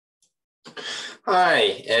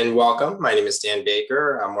Hi, and welcome. My name is Dan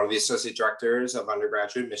Baker. I'm one of the Associate Directors of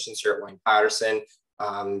Undergraduate Admissions here at William-Patterson.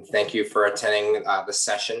 Thank you for attending the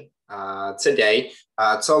session today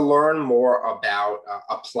to learn more about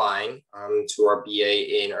applying to our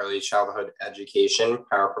BA in Early Childhood Education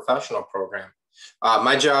Paraprofessional program.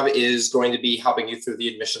 My job is going to be helping you through the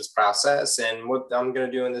admissions process, and what I'm going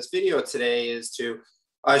to do in this video today is to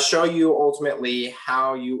show you ultimately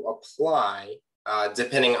how you apply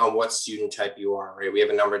depending on what student type you are, right? We have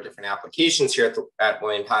a number of different applications here at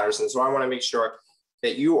William-Patterson, so I want to make sure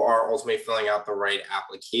that you are ultimately filling out the right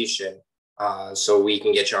application so we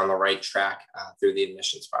can get you on the right track through the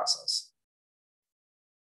admissions process.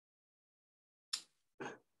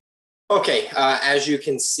 Okay, as you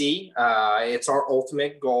can see, it's our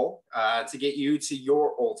ultimate goal to get you to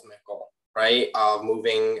your ultimate goal, right? Of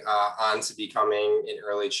moving on to becoming an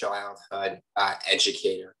early childhood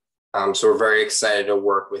educator. So we're very excited to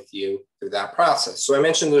work with you through that process. So I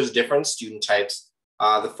mentioned there's different student types.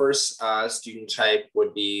 The first student type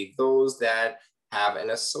would be those that have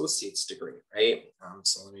an associate's degree, right?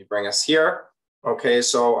 So let me bring us here. Okay,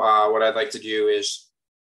 so what I'd like to do is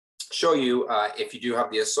show you if you do have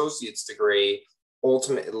the associate's degree,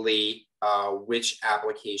 ultimately which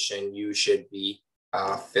application you should be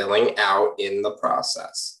filling out in the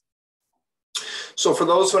process. So for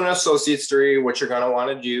those with an associate's degree, what you're going to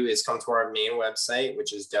want to do is come to our main website,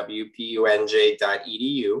 which is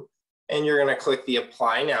wpunj.edu, and you're going to click the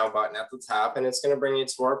Apply Now button at the top, and it's going to bring you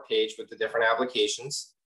to our page with the different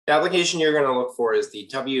applications. The application you're going to look for is the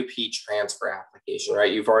WP transfer application,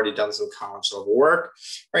 right? You've already done some college level work,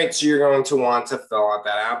 right? So you're going to want to fill out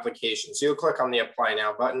that application. So you'll click on the Apply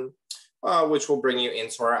Now button, which will bring you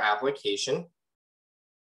into our application.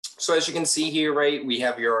 So as you can see here, right, we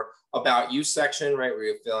have your About You section, right, where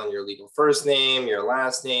you fill in your legal first name, your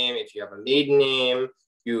last name. If you have a maiden name,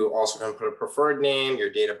 you also can put a preferred name, your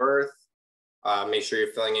date of birth. Make sure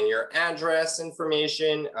you're filling in your address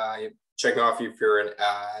information, checking off if you're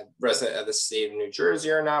a resident of the state of New Jersey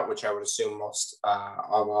or not, which I would assume most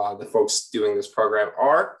of the folks doing this program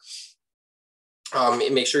are.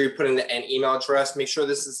 Make sure you put in an email address. Make sure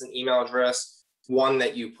this is an email address, one,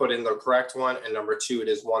 that you put in the correct one, and number two, it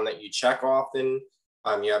is one that you check often.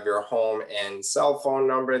 You have your home and cell phone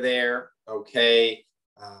number there, okay?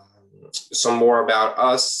 Some more about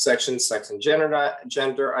us, section, sex and gender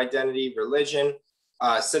identity, religion,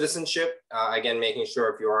 citizenship. Again, making sure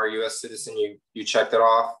if you are a U.S. citizen, you check that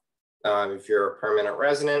off. If you're a permanent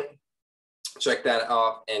resident, check that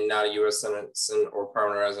off, and not a U.S. citizen or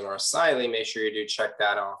permanent resident or asylee, make sure you do check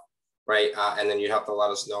that off, right? And then you'd have to let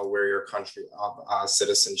us know where your country of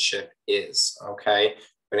citizenship is, okay?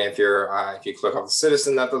 And if you click off the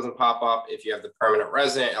citizen, that doesn't pop up. If you have the permanent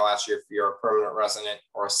resident, it'll ask you if you're a permanent resident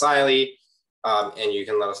or asylee, and you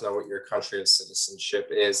can let us know what your country of citizenship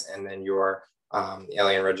is, and then your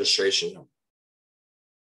alien registration number.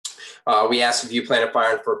 We ask if you plan to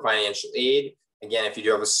file for financial aid. Again, if you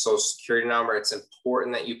do have a social security number, it's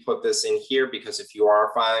important that you put this in here, because if you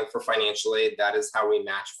are filing for financial aid, that is how we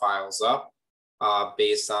match files up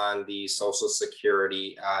based on the social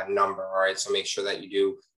security number. All right, so make sure that you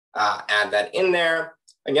do add that in there.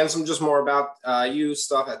 Again, some just more about you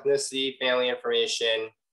stuff, ethnicity, family information.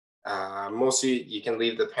 Mostly you can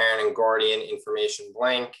leave the parent and guardian information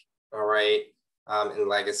blank, all right, and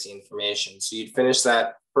legacy information. So you'd finish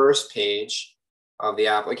that first page of the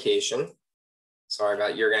application. Sorry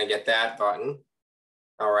about, you're going to get that button.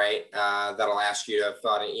 All right, that'll ask you to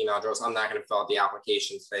fill out an email address. I'm not going to fill out the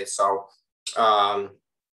application today. So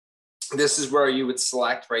this is where you would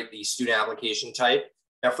select, right, the student application type.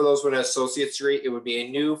 Now, for those with an associate's degree, it would be a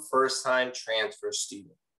new first-time transfer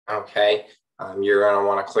student. Okay, you're going to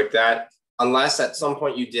want to click that. Unless at some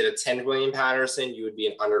point you did attend William-Patterson, you would be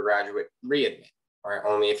an undergraduate readmit. All right,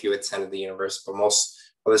 only if you attended the university. But most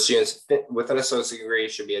of the students with an associate degree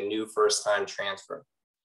should be a new first-time transfer.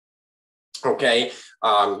 Okay,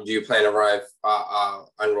 do you plan to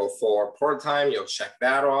enroll full or part-time? You'll check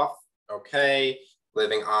that off. Okay,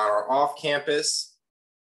 living on or off campus.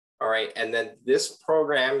 All right, and then this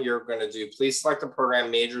program you're going to do, please select the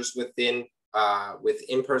program majors within with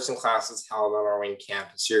in-person classes held on our Wayne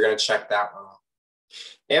campus. So you're going to check that one off.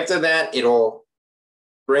 After that, it'll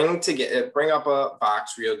bring up a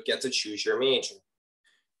box where you'll get to choose your major.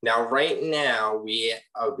 Now, right now,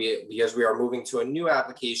 because we are moving to a new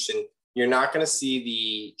application, you're not going to see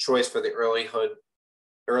the choice for the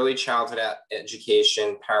early childhood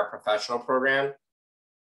education paraprofessional program.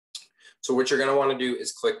 So what you're going to want to do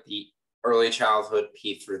is click the early childhood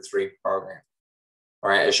P through 3 program, all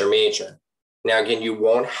right, as your major. Now, again, you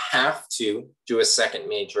won't have to do a second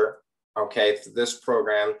major, okay, for this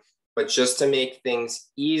program. But just to make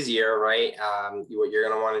things easier, right, what you're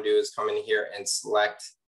going to want to do is come in here and select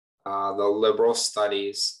the liberal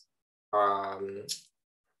studies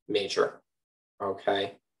major,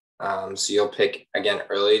 okay? So you'll pick, again,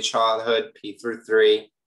 early childhood, P through 3,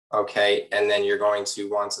 okay? And then you're going to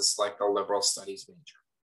want to select the liberal studies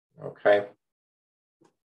major, okay?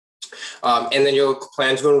 And then you'll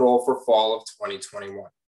plan to enroll for fall of 2021,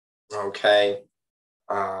 okay?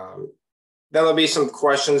 Then there'll be some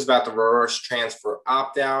questions about the reverse transfer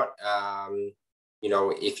opt-out. You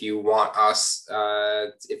know, if you want us,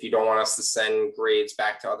 if you don't want us to send grades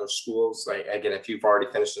back to other schools, like again, if you've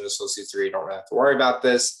already finished an associate's degree, you don't really have to worry about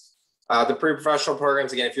this. The pre-professional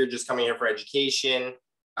programs, again, if you're just coming here for education,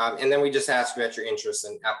 and then we just ask about your interest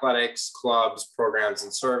in athletics, clubs, programs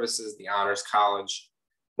and services, the honors college.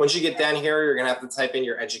 Once you get down here, you're gonna have to type in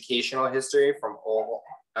your educational history from all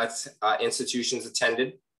institutions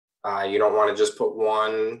attended. You don't want to just put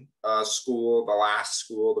one school, the last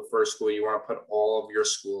school, the first school. You want to put all of your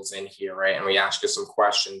schools in here, right? And we ask you some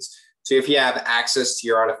questions. So if you have access to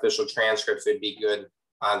your unofficial transcripts, it'd be good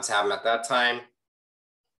to have them at that time.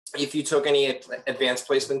 If you took any advanced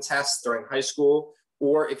placement tests during high school,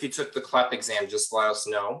 or if you took the CLEP exam, just let us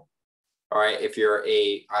know. All right, if you're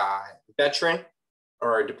a veteran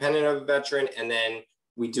or a dependent of a veteran, and then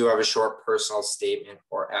we do have a short personal statement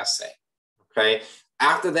or essay, okay?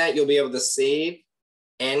 After that, you'll be able to save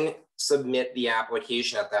and submit the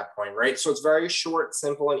application at that point, right? So it's very short,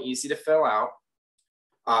 simple, and easy to fill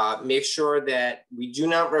out. Make sure that we do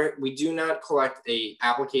not collect a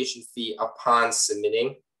application fee upon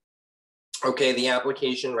submitting. Okay, the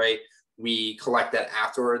application, right? We collect that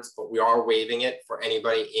afterwards, but we are waiving it for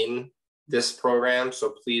anybody in this program.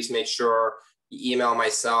 So please make sure you email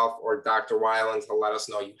myself or Dr. Weiland to let us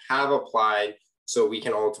know you have applied, so we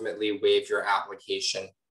can ultimately waive your application,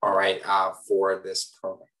 all right, for this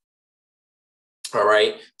program. All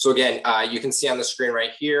right, so again, you can see on the screen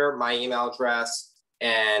right here, my email address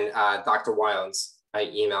and Dr. Weiland's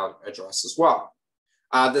email address as well.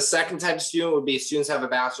 The second type of student would be students have a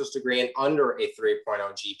bachelor's degree and under a 3.0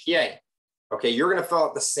 GPA. Okay, you're gonna fill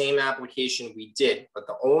out the same application we did, but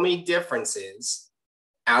the only difference is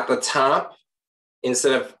at the top,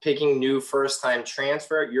 instead of picking new first-time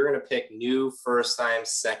transfer, you're going to pick new first-time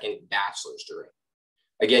second bachelor's degree.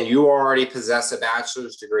 Again, you already possess a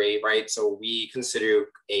bachelor's degree, right? So we consider you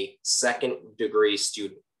a second degree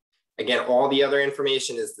student. Again, all the other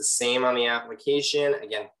information is the same on the application.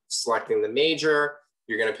 Again, selecting the major,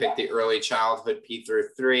 you're going to pick the early childhood P through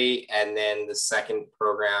 3, and then the second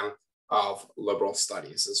program of liberal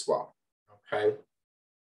studies as well, okay?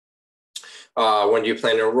 When do you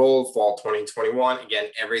plan to enroll? Fall 2021. Again,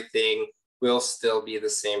 everything will still be the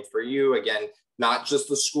same for you. Again, not just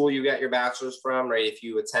the school you got your bachelor's from, right? If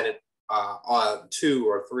you attended 2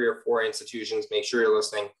 or 3 or 4 institutions, make sure you're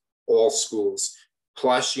listing all schools.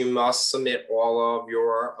 Plus, you must submit all of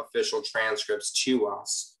your official transcripts to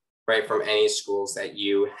us, right, from any schools that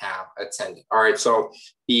you have attended. All right, so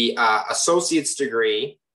the associate's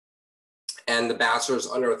degree and the bachelor's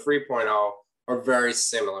under a 3.0 are very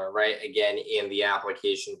similar, right? Again, in the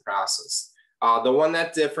application process. The one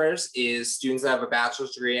that differs is students that have a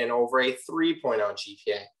bachelor's degree and over a 3.0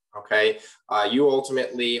 GPA, okay? You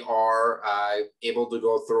ultimately are able to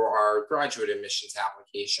go through our graduate admissions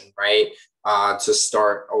application, right?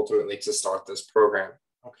 Ultimately to start this program,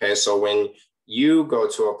 okay? So when you go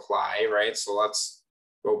to apply, right? So let's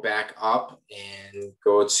go back up and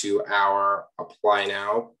go to our apply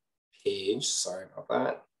now page. Sorry about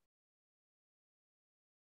that.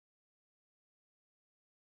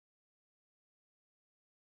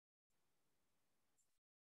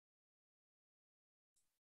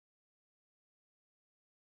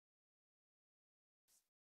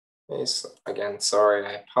 So again, sorry,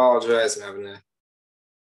 I apologize. I'm having a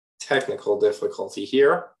technical difficulty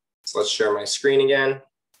here. So let's share my screen again.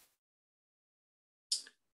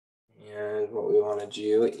 And what we want to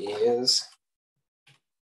do is,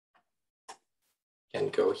 again,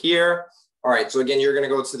 go here. All right, so again, you're going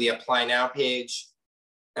to go to the Apply Now page.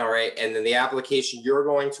 All right, and then the application you're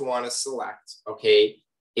going to want to select, okay,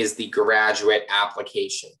 is the graduate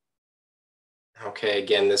application. Okay,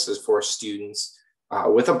 again, this is for students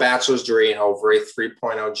with a bachelor's degree and over a 3.0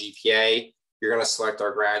 GPA. You're going to select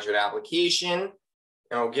our graduate application,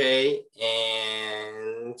 okay,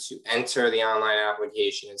 and to enter the online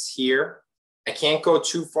application is here. I can't go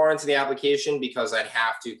too far into the application because I'd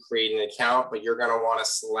have to create an account, but you're going to want to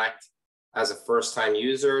select as a first-time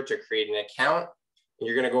user to create an account. And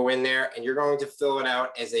you're going to go in there and you're going to fill it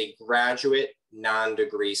out as a graduate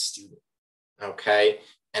non-degree student, okay?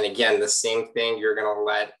 And again, the same thing, you're going to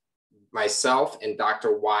let myself and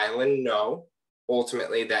Dr. Weiland know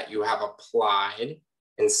ultimately that you have applied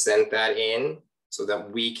and sent that in so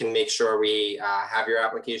that we can make sure we have your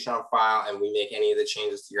application on file and we make any of the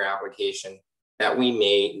changes to your application that we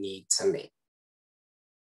may need to make.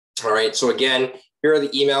 All right, so again, here are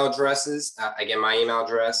the email addresses. Again, my email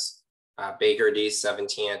address,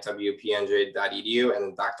 bakerd17@wpnj.edu,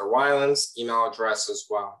 and Dr. Weiland's email address as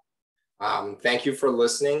well. Thank you for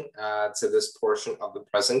listening to this portion of the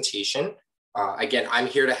presentation. Again, I'm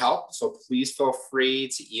here to help, so please feel free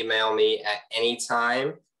to email me at any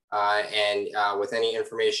time and with any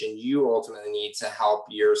information you ultimately need to help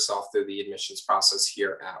yourself through the admissions process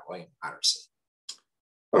here at William Patterson.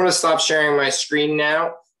 I'm going to stop sharing my screen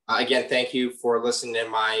now. Again, thank you for listening to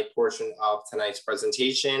my portion of tonight's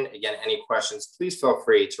presentation. Again, any questions, please feel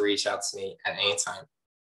free to reach out to me at any time.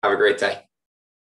 Have a great day.